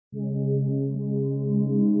Now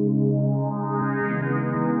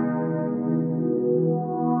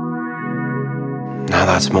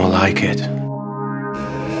that's more like it.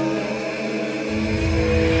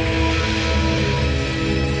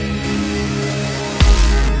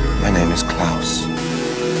 My name is Klaus.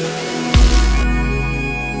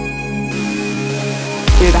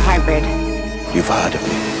 You're the hybrid. You've heard of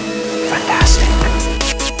me. Fantastic.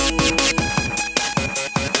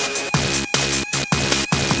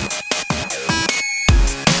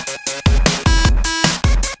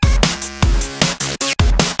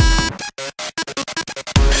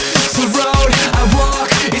 The road I walk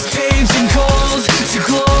is paved in gold to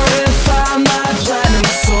glorify my platinum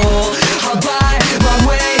soul. I'll buy my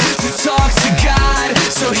way to talk to God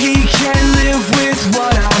so He can live with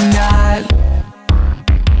what I'm not.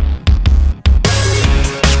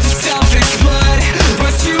 The selfish blood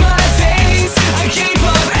runs through my veins. I gave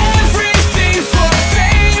up everything for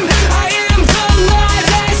fame. I am the lie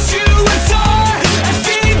that you adore. I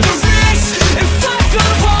feed the rich and fight the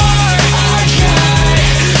poor. I got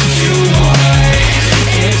you want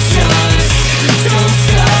it, just don't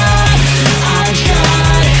stop. I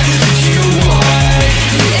got you want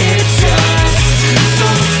it, just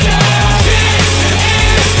don't stop. This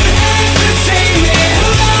is entertainment,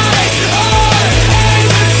 lies are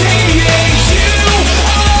entertainment. You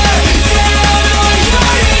are down on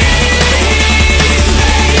your knees,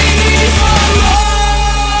 begging for more.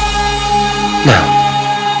 Now,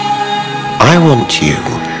 I want you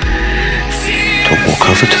to walk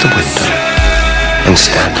over to the window and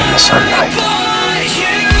stand in the sunlight.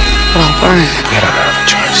 But I'll burn. You don't have a